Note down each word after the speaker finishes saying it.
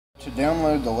To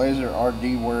download the Laser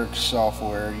RDworks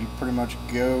software, you pretty much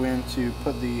go into,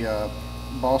 put the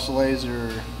Boss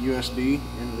Laser USB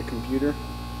into the computer,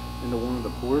 into one of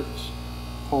the ports,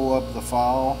 pull up the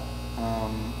file,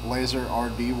 Laser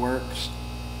RDworks.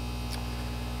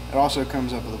 It also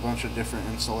comes up with a bunch of different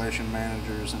installation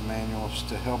managers and manuals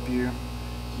to help you.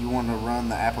 You want to run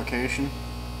the application.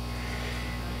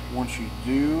 Once you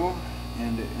do,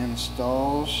 and it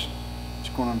installs, it's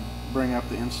going to bring up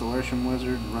the installation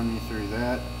wizard, run you through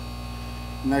that.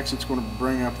 Next, it's going to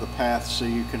bring up the path so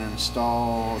you can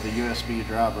install the USB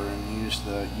driver and use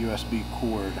the USB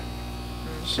cord.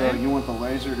 Okay. So you want the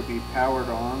laser to be powered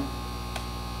on.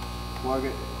 Plug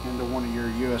it into one of your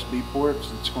USB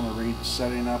ports. It's going to read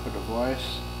setting up a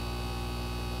device.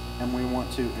 And we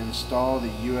want to install the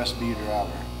USB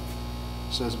driver.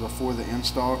 It says before the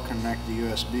install, connect the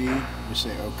USB. We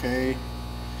say OK.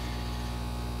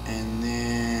 And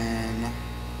then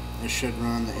it should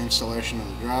run the installation of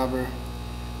the driver.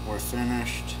 We're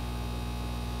finished.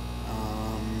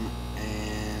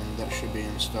 And that should be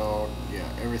installed. Yeah,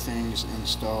 everything's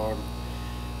installed.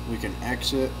 We can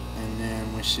exit, and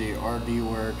then we see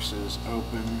RDworks is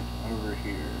open over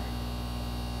here.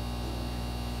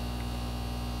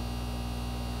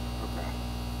 Okay.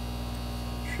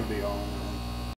 Should be all in there.